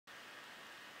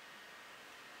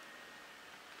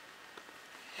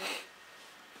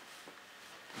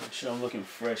Make sure I'm looking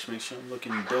fresh. Make sure I'm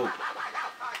looking dope. I got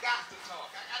to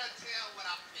talk. I got to tell what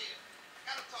I feel.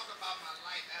 I got to talk about my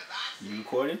life as I see it. You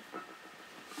recording?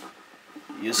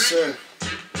 Yes, sir.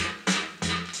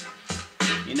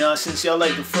 You know, since y'all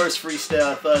like the first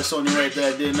freestyle, I thought it's only right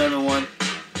that I did another one.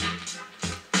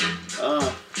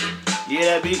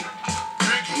 Yeah, that beat?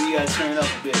 We gotta turn it up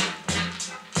a bit.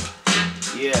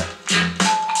 Yeah.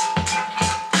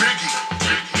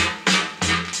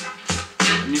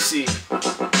 Let me see.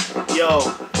 Yo,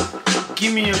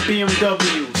 give me a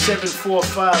BMW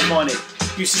 745 on it.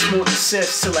 Used to smoke the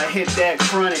sets till I hit that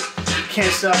chronic.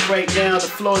 Can't stop right now, the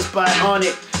flow's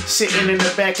bionic. Sitting in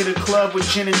the back of the club with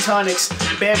gin and tonics.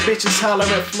 Bad bitches holler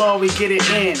at Flaw, we get it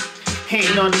in.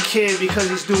 Hating on the kid because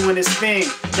he's doing his thing.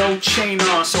 No chain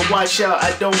on, so watch out,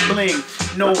 I don't bling.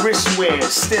 No wrist wear,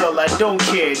 still I don't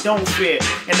care, don't fear.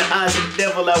 In the eyes of the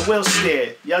devil I will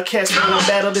stare. Y'all cats wanna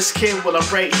battle this kid? Well, I'm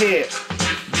right here.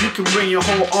 You can bring your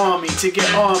whole army to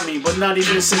get on me, but not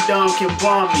even Saddam can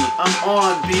bomb me. I'm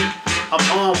on, B.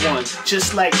 I'm on one.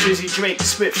 Just like Drizzy Drake,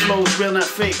 spit flows real not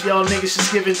fake. Y'all niggas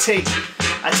just give and take.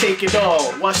 I take it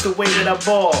all. Watch the way that I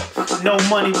ball. No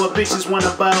money, but bitches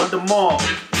wanna buy out the mall.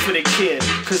 For the kid,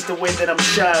 cause the way that I'm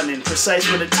shining, precise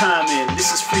with the timing.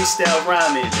 This is freestyle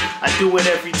rhyming. I do it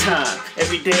every time,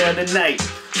 every day of the night.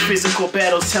 Physical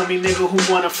battles tell me nigga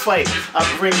who wanna fight. I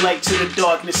bring light to the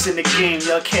darkness in the game.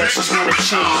 Y'all cats just wanna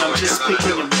chain, I'm just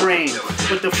picking your brain.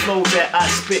 With the flow that I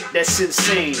spit, that's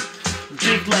insane.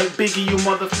 Big like Biggie, you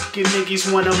motherfucking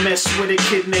niggas wanna mess with a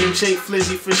kid named Jay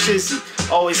Flizzy for shizzy.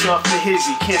 Always off the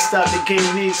hizzy, can't stop, the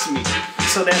game needs me.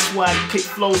 So that's why I kick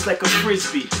flows like a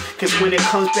frisbee. Cause when it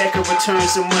comes back it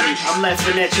returns the money. I'm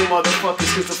laughing at you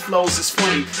motherfuckers cause the flows is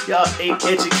funny. Y'all ain't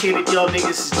educated, y'all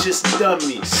niggas is just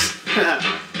dummies.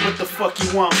 What the fuck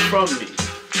you want from me?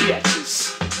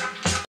 Bitches.